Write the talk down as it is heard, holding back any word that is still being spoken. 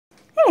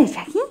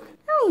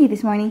you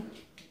this morning?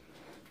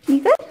 You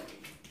good?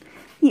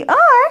 You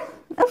are?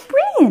 Oh,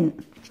 brilliant.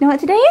 Do you know what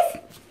today is?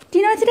 Do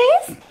you know what today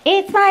is?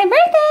 It's my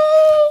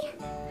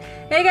birthday!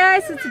 Hey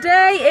guys, so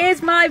today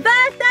is my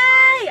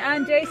birthday!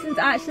 And Jason's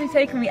actually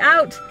taken me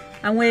out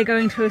and we're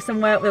going to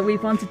somewhere that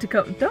we've wanted to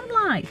come. Don't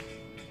lie.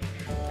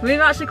 We've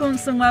actually come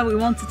somewhere we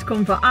wanted to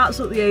come for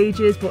absolutely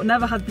ages but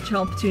never had the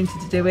opportunity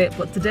to do it.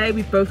 But today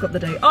we've both got the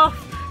day off,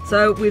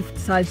 so we've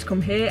decided to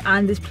come here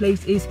and this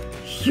place is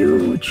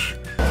huge.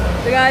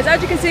 So guys,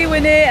 as you can see, we're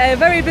near a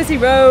very busy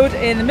road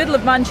in the middle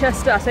of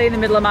Manchester. I say in the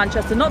middle of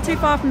Manchester, not too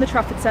far from the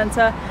Trafford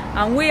Centre.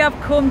 And we have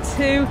come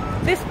to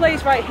this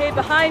place right here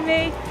behind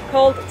me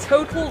called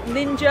Total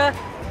Ninja.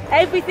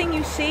 Everything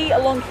you see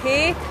along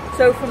here,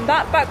 so from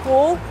that back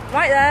wall,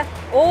 right there,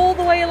 all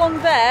the way along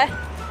there,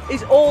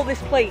 is all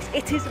this place.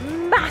 It is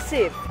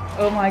massive.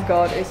 Oh my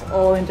god, it's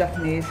all in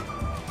Japanese.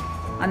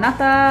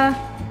 Anata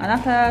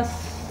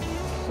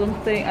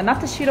something,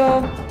 anata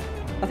shiro.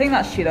 I think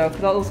that's shiro,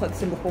 because that looks like the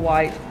symbol for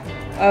white.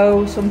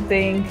 Oh,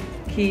 something,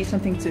 key,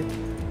 something to...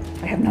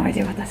 I have no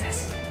idea what that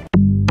is.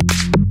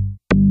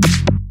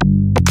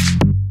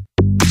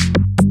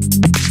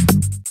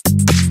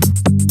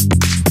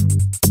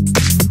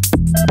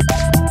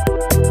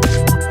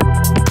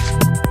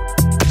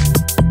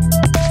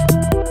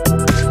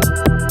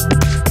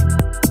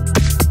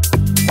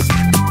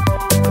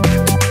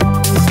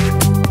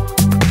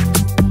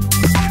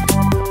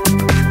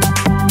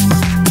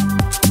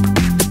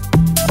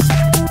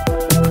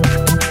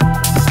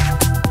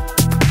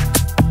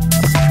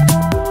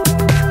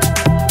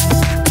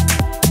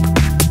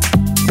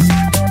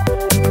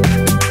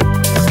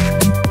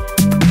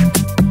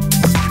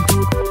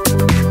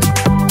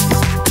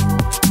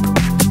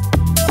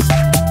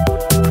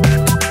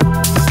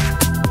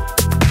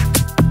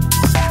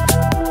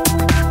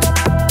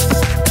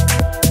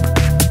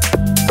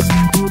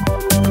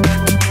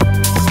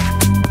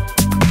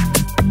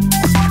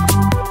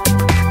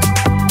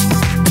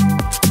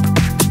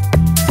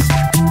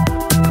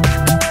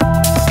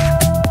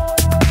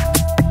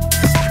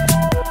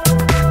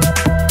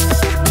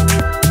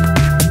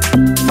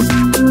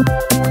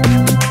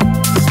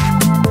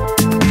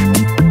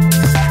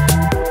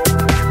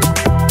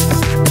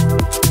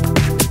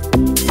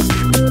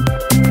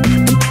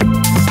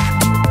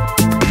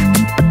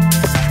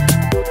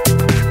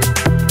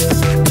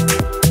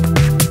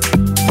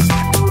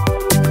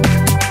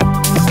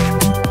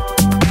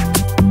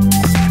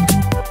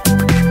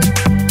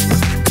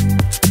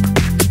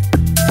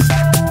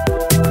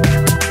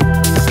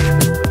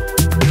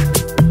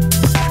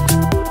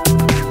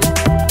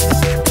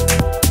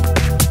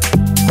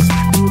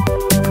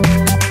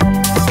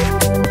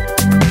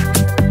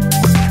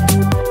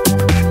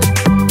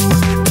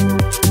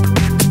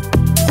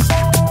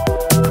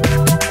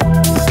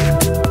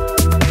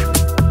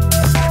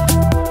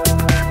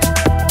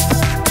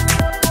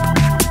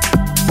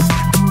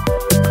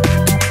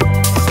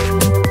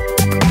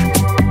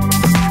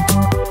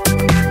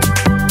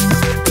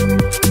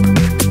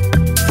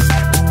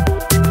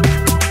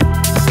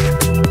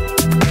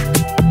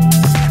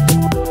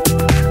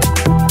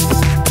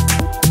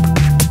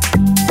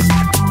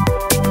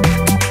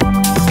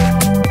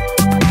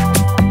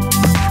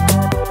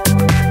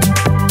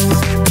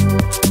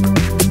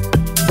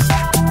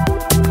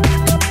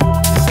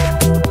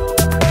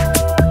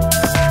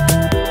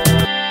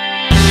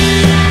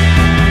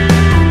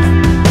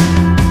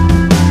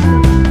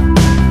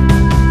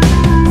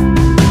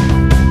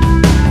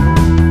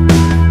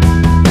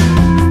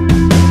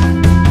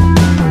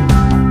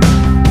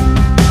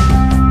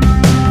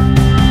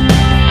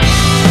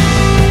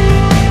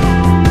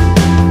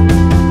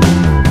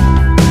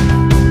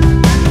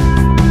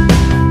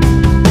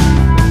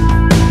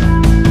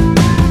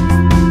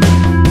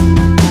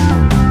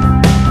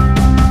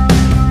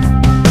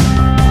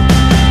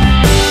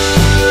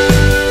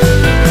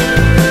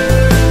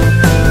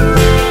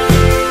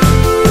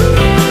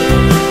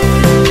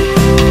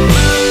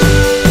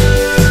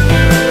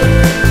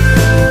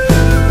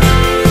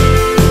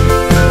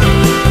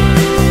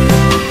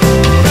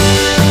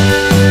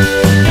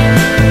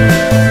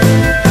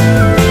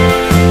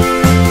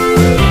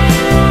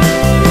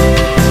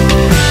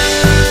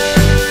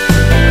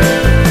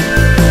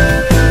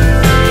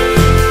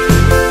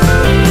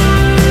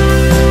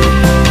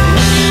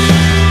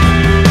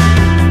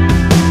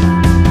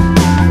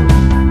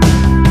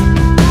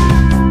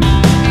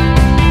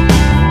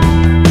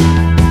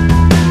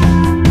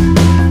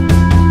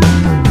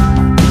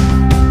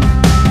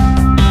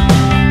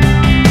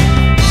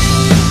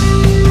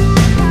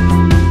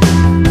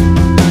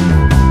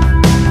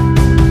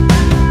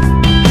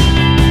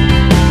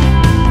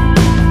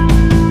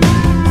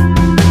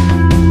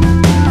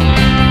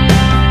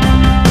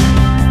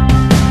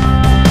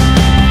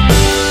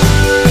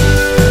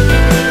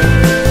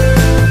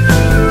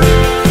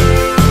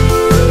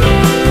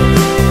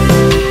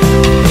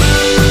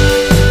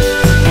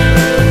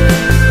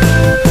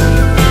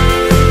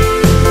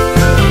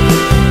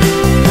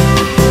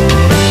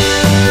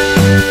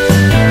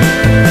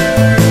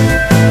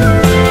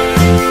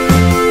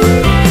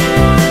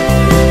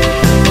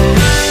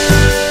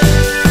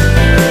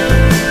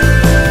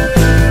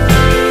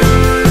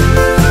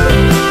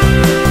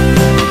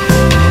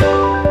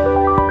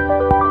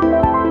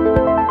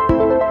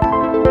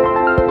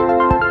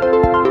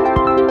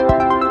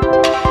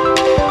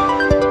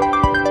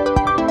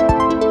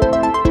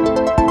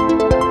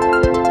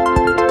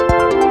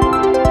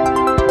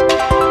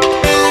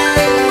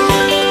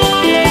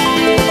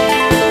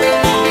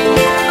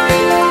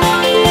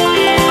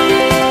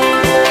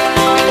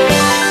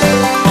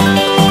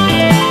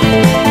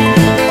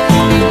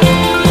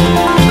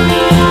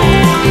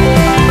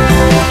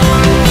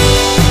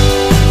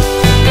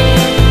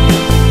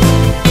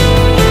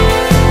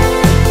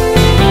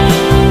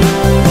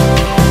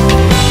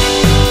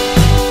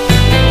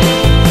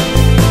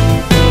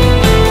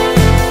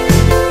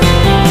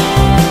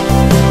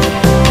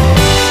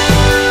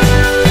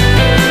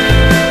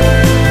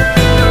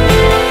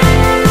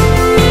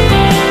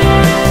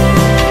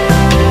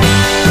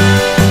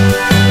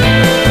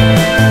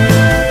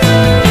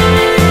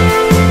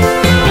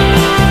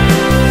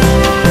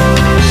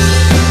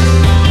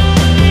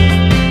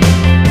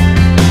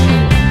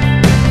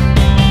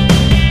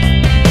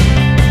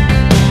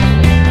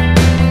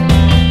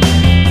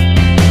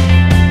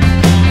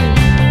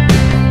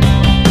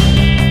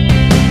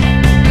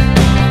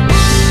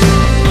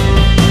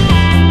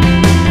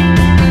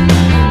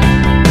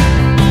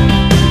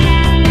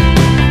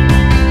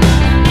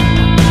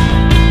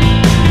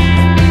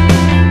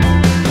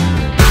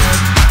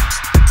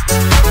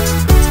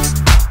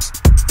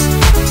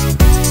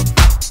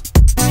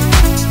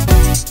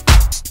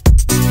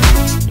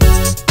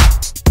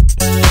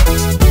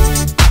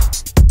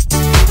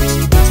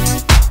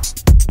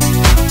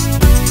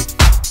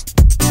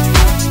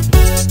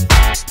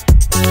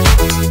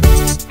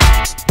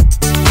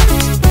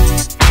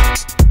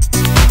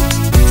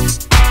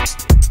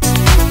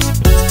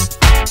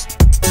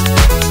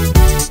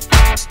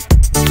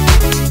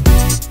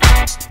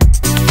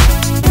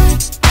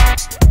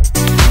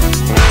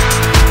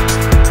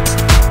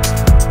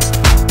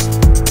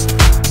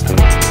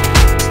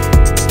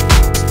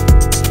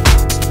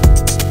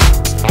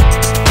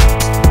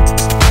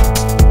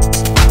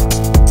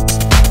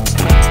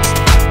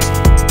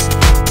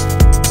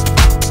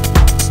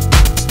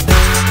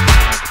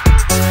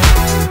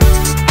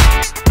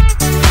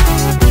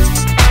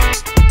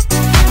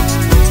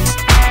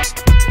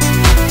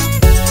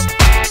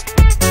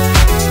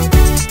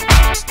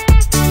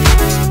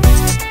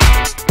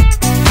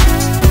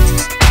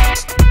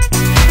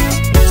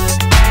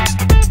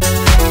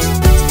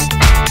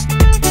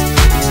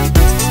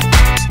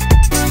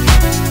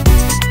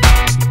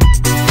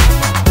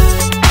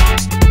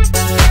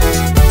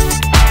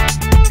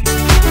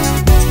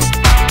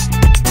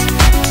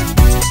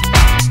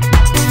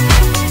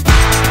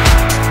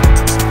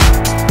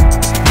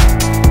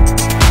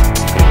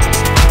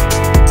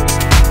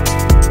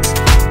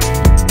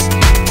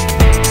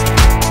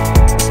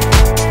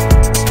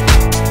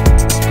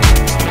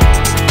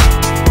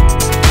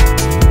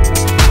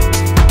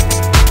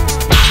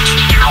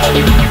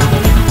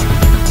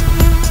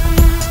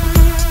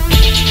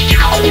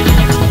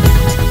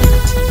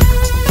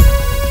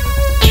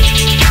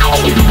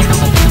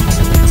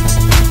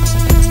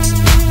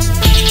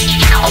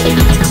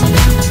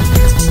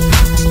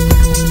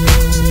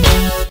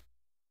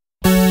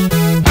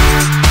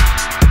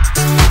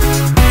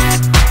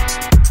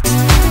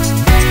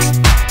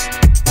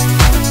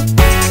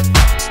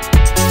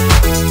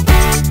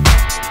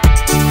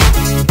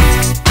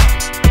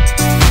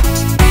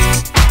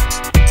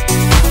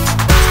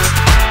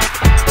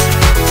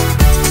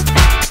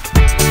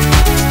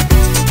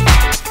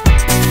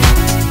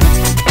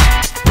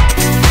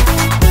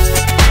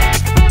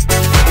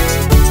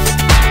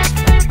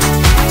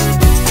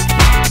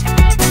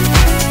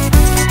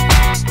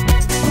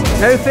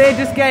 fear,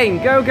 just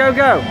gain. Go, go,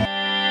 go.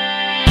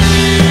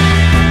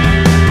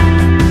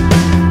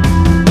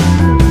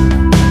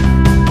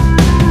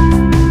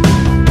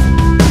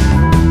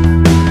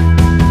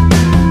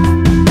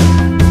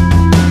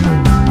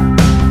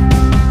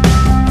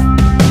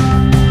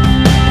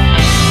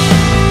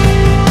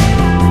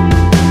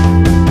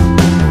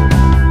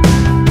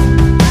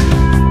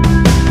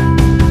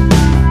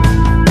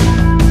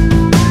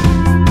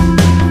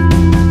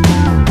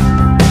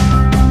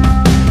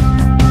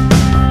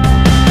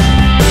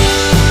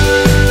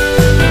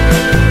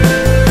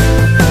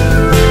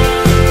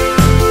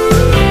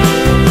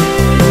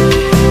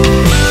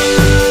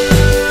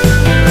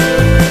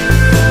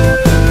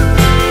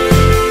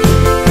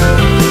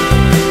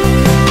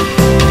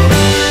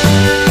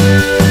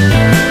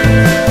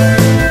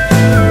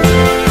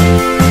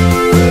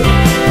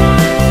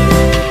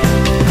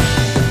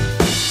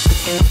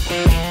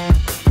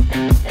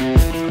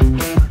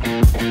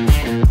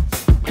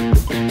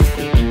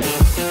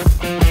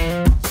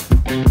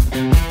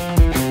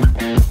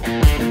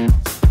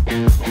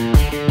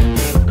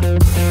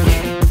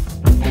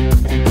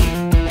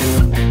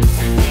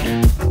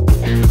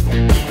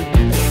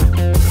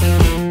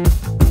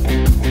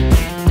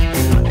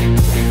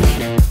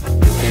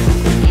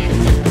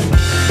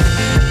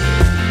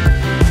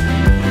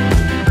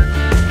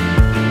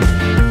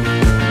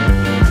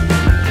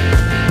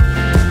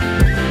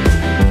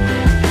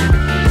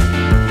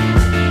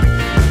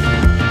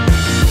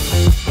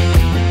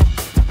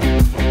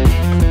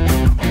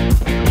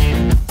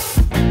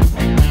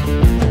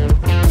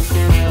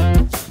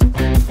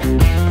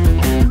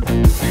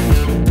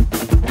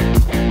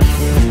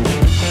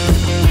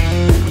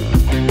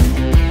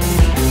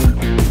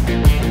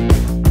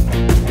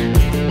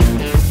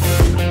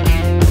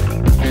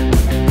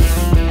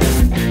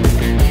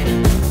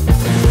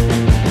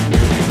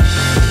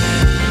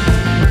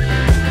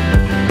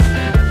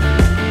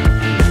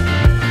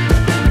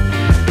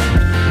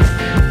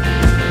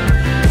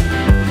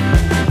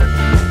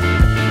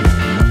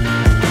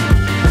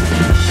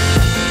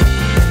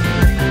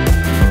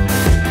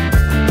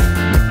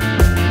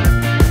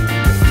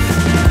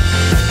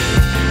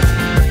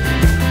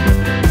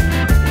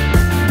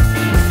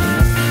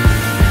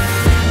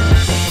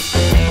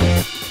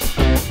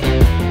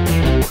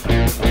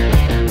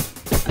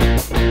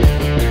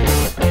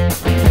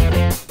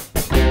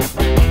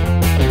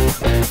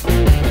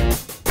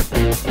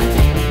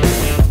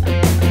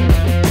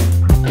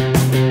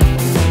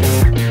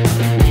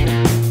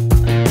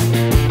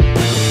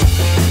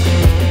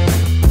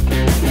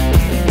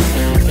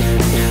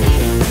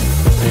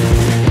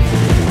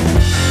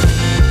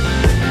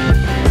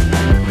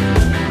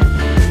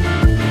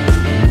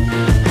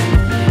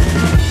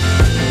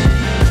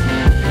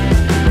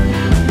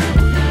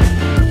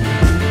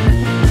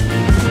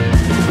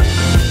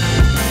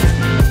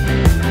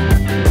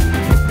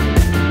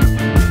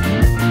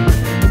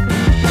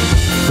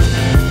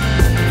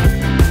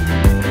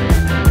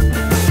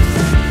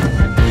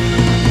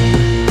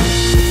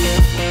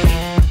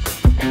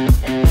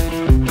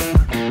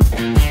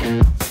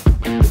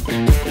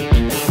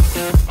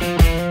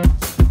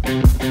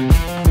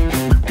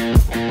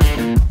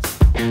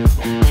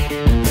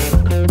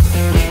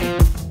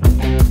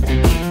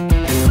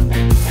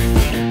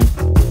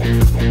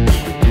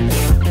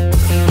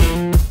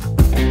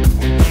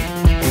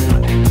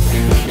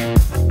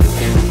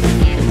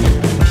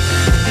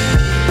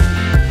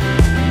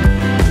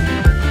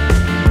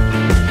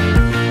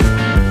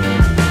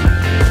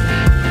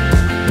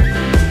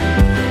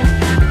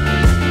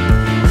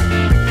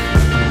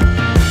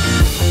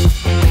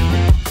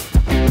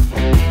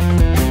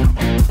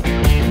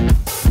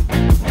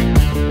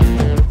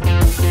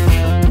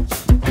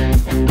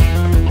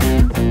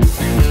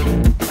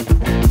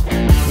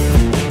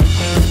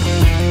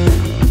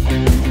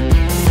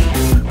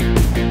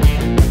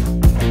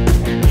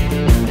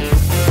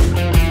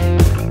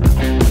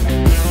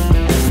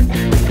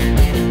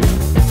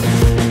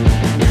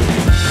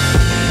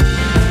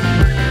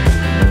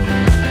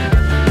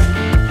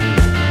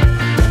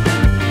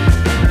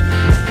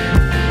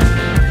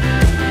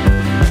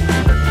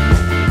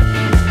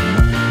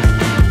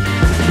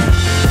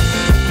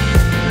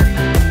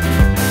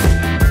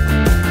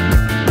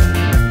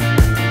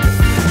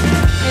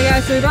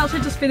 So we've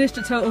actually just finished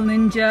a Total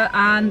Ninja,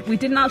 and we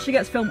didn't actually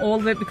get to film all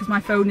of it because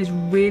my phone is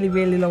really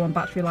low on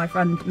battery life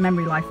and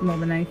memory life more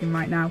than anything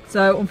right now.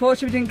 So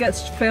unfortunately we didn't get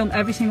to film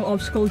every single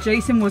obstacle.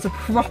 Jason was a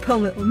proper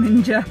little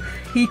ninja.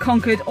 He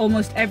conquered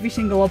almost every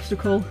single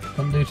obstacle.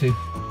 Couldn't do two.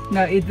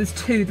 No,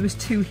 there was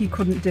two he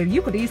couldn't do.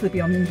 You could easily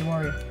be on Ninja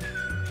Warrior.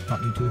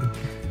 Not you two.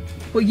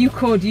 But you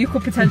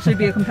could potentially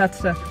be a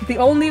competitor.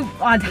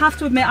 I'd have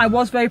to admit, I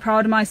was very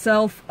proud of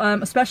myself,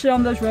 especially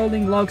on those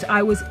rolling logs.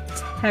 I was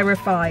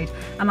terrified,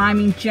 and I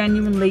mean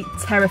genuinely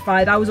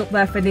terrified. I was up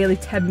there for nearly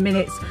 10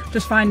 minutes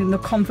just finding the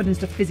confidence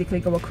to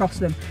physically go across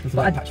them.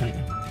 But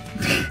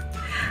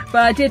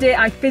I did it,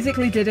 I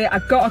physically did it, I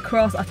got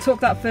across, I took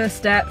that first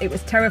step. It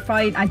was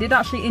terrifying. I did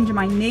actually injure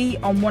my knee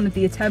on one of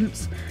the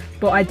attempts,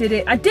 but I did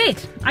it. I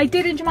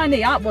did injure my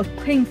knee. That was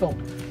painful.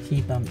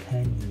 Keep on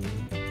penny.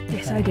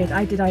 Yes, I did.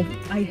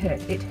 I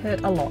hurt. It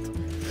hurt a lot.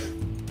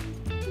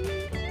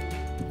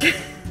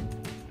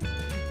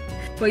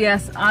 But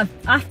yes,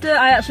 after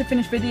I actually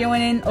finished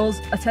videoing us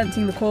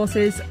attempting the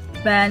courses,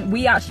 then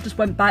we actually just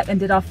went back and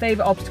did our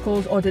favourite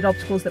obstacles, or did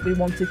obstacles that we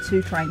wanted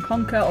to try and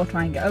conquer or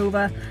try and get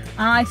over.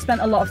 I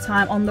spent a lot of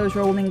time on those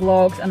rolling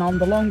logs and on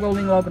the long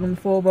rolling log and on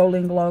the 4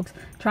 rolling logs,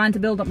 trying to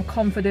build up my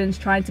confidence,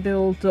 trying to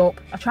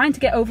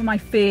get over my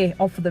fear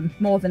of them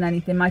more than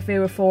anything, my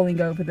fear of falling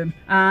over them.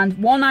 And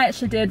one I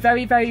actually did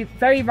very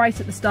right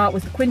at the start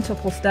was the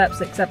quintuple steps,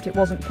 except it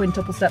wasn't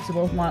quintuple steps, it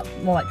was more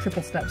like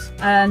triple steps.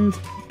 And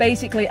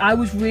basically I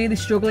was really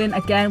struggling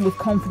again with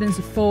confidence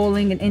of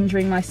falling and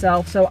injuring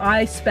myself, so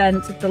I spent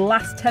the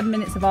last 10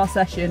 minutes of our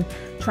session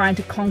trying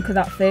to conquer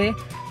that fear,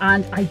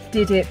 and I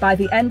did it. By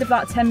the end of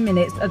that 10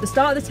 minutes, at the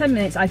start of the 10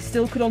 minutes, I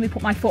still could only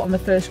put my foot on the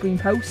first green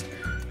post.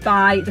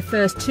 By the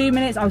first 2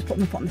 minutes, I was putting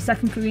my foot on the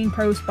second green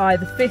post. By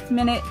the 5th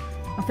minute,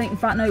 I think, in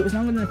fact, no, it was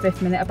longer than the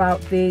 5th minute, about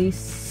the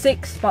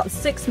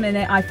 6th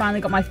minute, I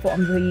finally got my foot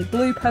on the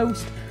blue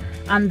post.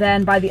 And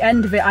then by the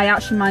end of it, I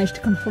actually managed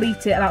to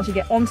complete it and actually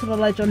get onto the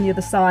ledge on the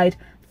other side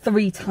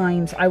 3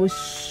 times. I was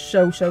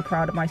so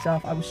proud of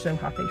myself. I was so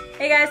happy.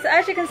 Hey guys, so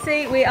as you can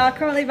see, we are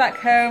currently back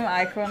home.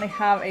 I currently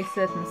have a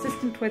certain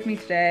assistant with me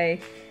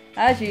today.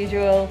 As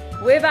usual,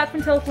 we're back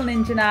from Total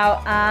Ninja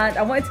now, and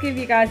I wanted to give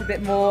you guys a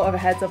bit more of a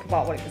heads up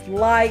about what it was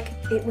like.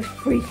 It was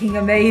freaking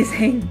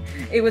amazing.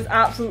 It was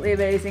absolutely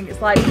amazing.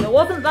 It's like there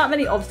wasn't that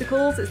many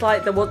obstacles. It's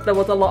like there was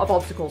a lot of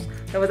obstacles.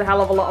 There was a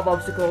hell of a lot of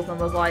obstacles, and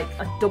there was like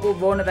a double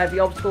run of every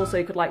obstacle, so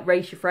you could like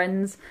race your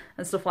friends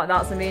and stuff like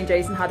that. So me and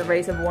Jason had a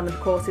race over one of the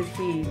courses.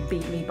 He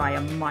beat me by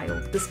a mile.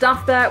 The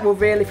staff there were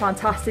really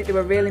fantastic. They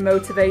were really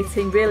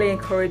motivating, really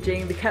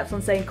encouraging. They kept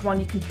on saying, come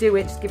on, you can do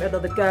it, just give it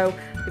another go.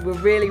 They were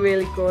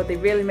really good. They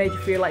really made you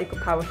feel like you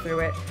could power through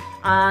it.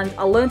 And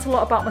I learnt a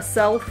lot about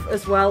myself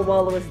as well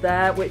while I was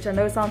there, which I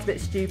know sounds a bit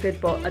stupid,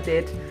 but I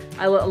did.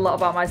 I learnt a lot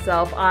about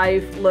myself.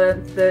 I've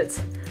learnt that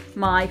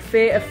my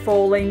fear of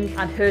falling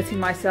and hurting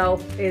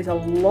myself is a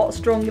lot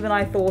stronger than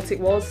I thought it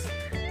was.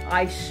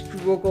 I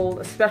struggled,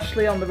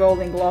 especially on the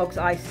rolling logs.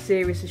 I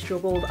seriously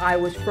struggled. I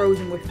was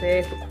frozen with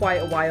fear for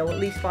quite a while, at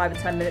least 5 or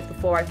 10 minutes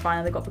before I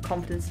finally got the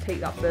confidence to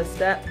take that first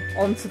step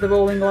onto the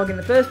rolling log in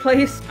the first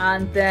place.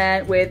 And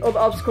then with other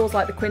obstacles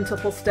like the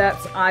quintuple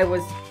steps, I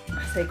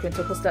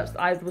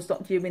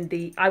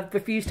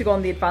refused to go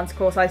on the advanced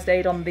course. I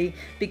stayed on the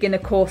beginner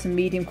course and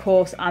medium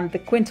course, and the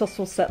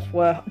quintuple steps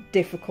were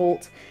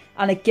difficult.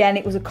 And again,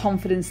 it was a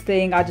confidence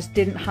thing. I just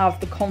didn't have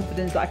the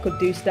confidence that I could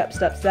do step.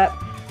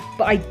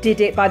 But I did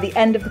it. By the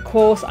end of the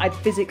course, I'd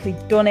physically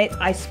done it.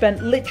 I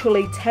spent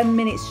literally 10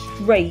 minutes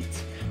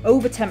straight,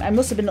 over 10, it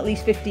must have been at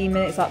least 15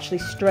 minutes actually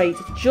straight,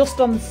 just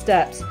on the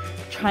steps,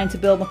 trying to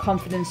build my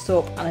confidence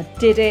up, and I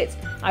did it.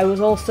 I was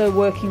also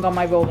working on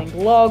my rolling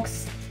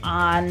logs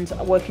and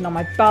working on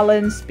my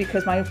balance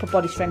because my upper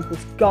body strength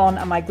was gone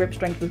and my grip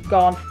strength was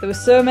gone. There were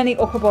so many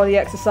upper body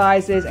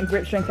exercises and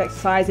grip strength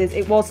exercises.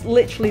 It was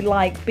literally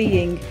like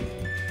being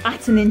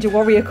at a Ninja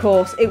Warrior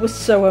course. It was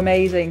so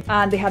amazing.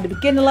 And they had a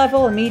beginner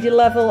level, a medium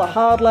level, a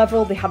hard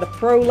level, they had a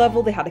pro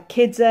level, they had a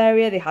kids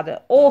area, they had an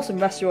awesome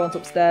restaurant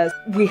upstairs.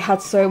 We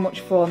had so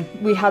much fun.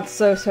 We had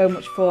so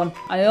much fun.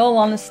 And in all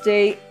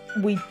honesty,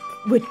 we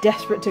were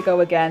desperate to go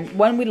again.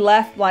 When we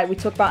left, like, we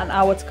took about an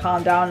hour to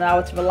calm down, an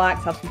hour to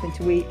relax, have something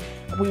to eat.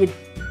 We were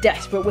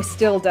desperate. We're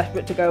still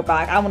desperate to go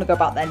back. I want to go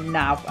back there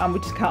now, and we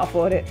just can't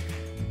afford it.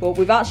 But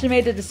we've actually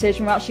made a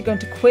decision. We're actually going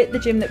to quit the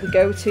gym that we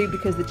go to,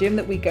 because the gym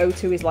that we go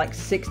to is like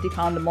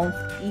 £60 a month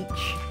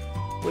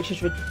each, which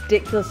is a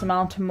ridiculous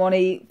amount of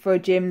money for a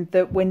gym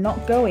that we're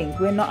not going.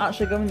 We're not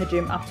actually going to the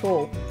gym at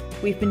all.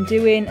 We've been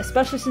doing,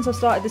 especially since I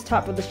started this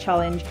Tap Brothers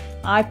challenge,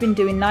 I've been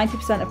doing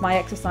 90% of my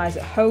exercise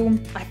at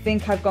home. I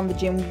think I've gone to the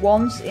gym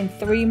once in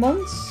 3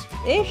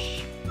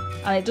 months-ish.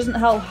 And it doesn't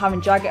help having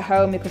Jag at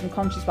home because I'm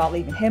conscious about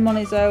leaving him on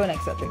his own,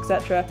 etc,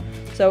 etc.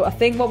 So I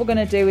think what we're going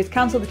to do is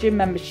cancel the gym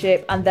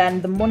membership, and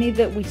then the money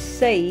that we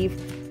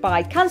save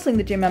by cancelling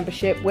the gym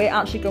membership, we're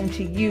actually going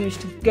to use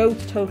to go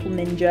to Total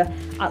Ninja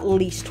at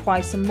least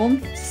twice a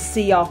month to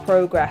see our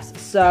progress.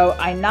 So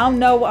I now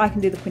know I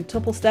can do the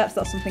quintuple steps.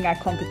 That's something I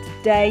conquered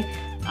today.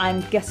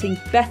 I'm getting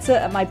better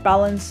at my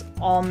balance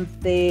on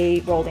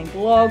the rolling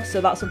log, so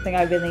that's something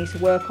I really need to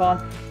work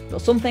on.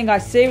 But something I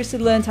seriously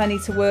learned I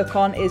need to work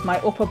on is my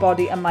upper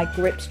body and my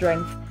grip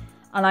strength.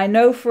 And I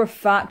know for a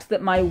fact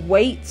that my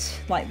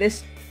weight, like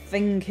this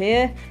thing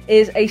here,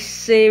 is a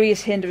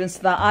serious hindrance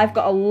to that. I've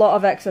got a lot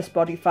of excess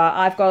body fat.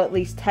 I've got at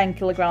least 10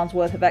 kilograms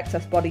worth of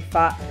excess body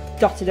fat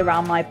dotted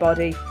around my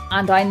body.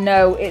 And I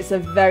know it's a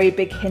very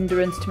big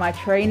hindrance to my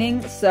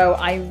training, so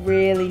I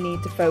really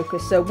need to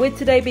focus. So with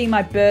today being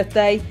my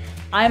birthday,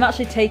 I'm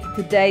actually taking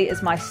today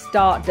as my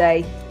start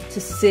day to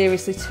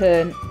seriously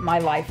turn my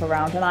life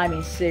around, and I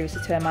mean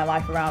seriously turn my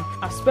life around.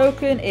 I've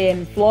spoken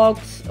in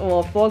vlogs,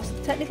 or vlogs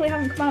that technically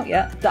haven't come out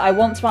yet, that I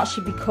want to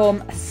actually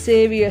become a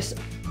serious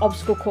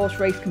obstacle course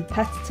race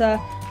competitor.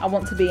 I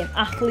want to be an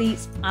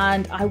athlete,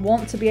 and I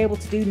want to be able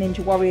to do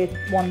Ninja Warrior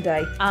one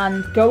day.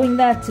 And going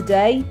there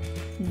today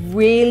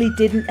really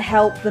didn't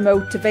help the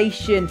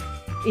motivation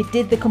it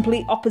did the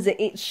complete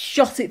opposite. It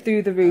shot it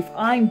through the roof.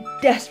 I'm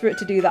desperate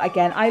to do that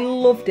again. I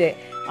loved it.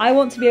 I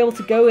want to be able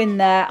to go in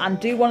there and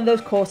do one of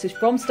those courses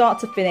from start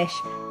to finish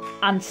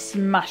and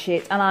smash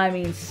it, and I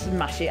mean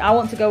smash it. I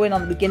want to go in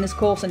on the beginner's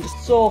course and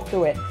just soar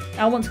through it.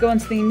 I want to go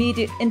into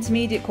the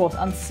intermediate course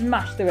and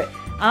smash through it.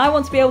 And I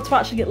want to be able to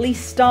actually at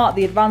least start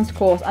the advanced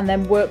course and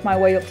then work my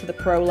way up to the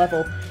pro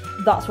level.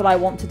 That's what I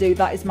want to do.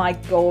 That is my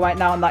goal right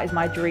now, and that is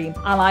my dream,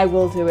 and I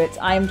will do it.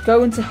 I am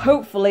going to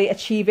hopefully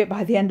achieve it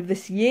by the end of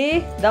this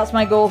year. That's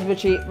my goal of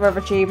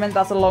achievement.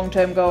 That's a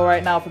long-term goal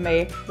right now for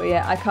me. But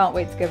yeah, I can't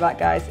wait to go back,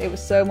 guys. It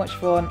was so much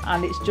fun,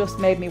 and it's just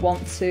made me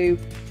want to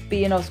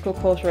be an obstacle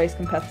course race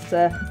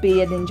competitor,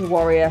 be a ninja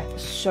warrior,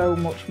 so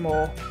much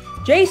more.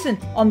 Jason,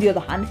 on the other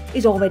hand,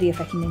 is already a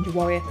fucking ninja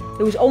warrior.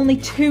 There was only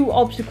 2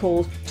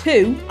 obstacles,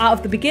 2 out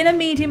of the beginner,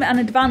 medium and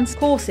advanced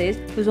courses.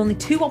 There was only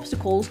 2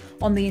 obstacles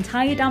on the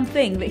entire damn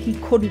thing that he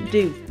couldn't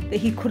do, that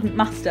he couldn't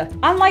master.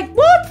 I'm like,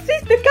 what?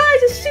 The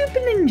guy's a super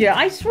ninja,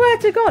 I swear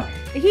to God.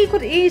 He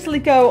could easily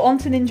go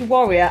onto Ninja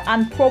Warrior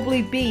and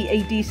probably be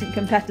a decent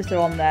competitor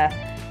on there.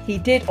 He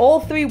did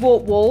all 3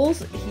 warp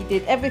walls, he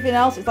did everything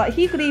else. It's like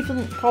he could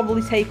even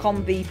probably take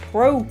on the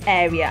pro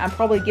area and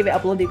probably give it a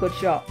bloody good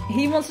shot.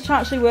 He wants to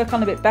actually work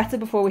on a bit better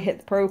before we hit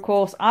the pro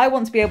course. I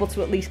want to be able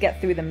to at least get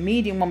through the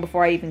medium one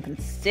before I even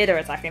consider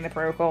attacking the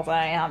pro course.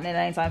 That ain't happening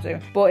anytime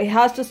soon. But it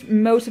has just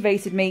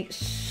motivated me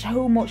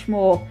so much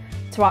more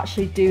to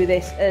actually do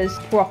this as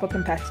a proper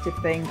competitive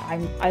thing.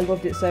 I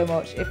loved it so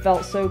much. It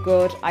felt so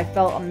good. I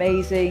felt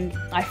amazing.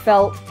 I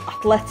felt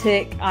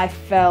athletic. I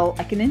felt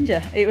like a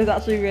ninja. It was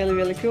actually really,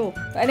 really cool.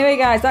 But anyway,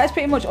 guys, that is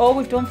pretty much all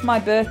we've done for my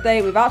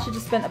birthday. We've actually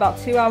just spent about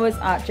 2 hours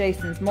at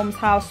Jason's mum's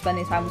house,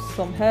 spending time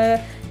with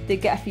her.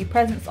 Did get a few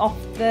presents off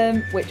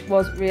them, which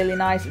was really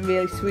nice and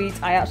really sweet.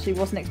 I actually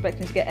wasn't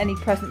expecting to get any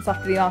presents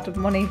after the amount of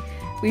money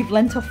we've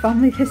lent off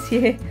family this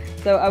year,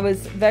 so I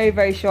was very,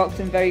 very shocked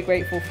and very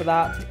grateful for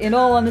that. In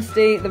all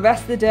honesty, the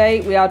rest of the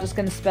day we are just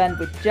going to spend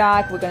with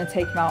Jag. We're going to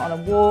take him out on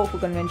a walk, we're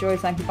going to enjoy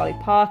Sankey Valley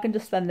Park and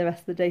just spend the rest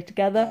of the day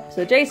together.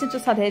 So Jason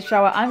just had his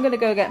shower. I'm going to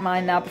go get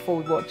mine now before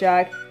we walk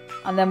Jag,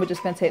 and then we're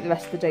just going to take the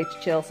rest of the day to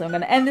chill. So I'm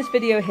going to end this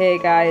video here,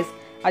 guys.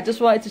 I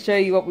just wanted to show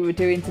you what we were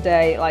doing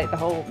today, like the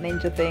whole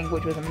ninja thing,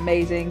 which was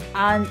amazing.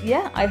 And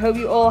yeah, I hope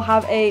you all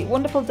have a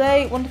wonderful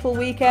day, wonderful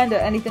weekend, or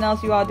anything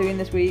else you are doing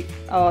this week,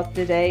 or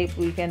today,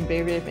 weekend,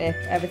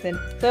 everything.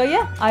 So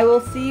yeah, I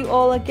will see you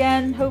all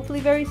again,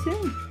 hopefully very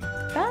soon.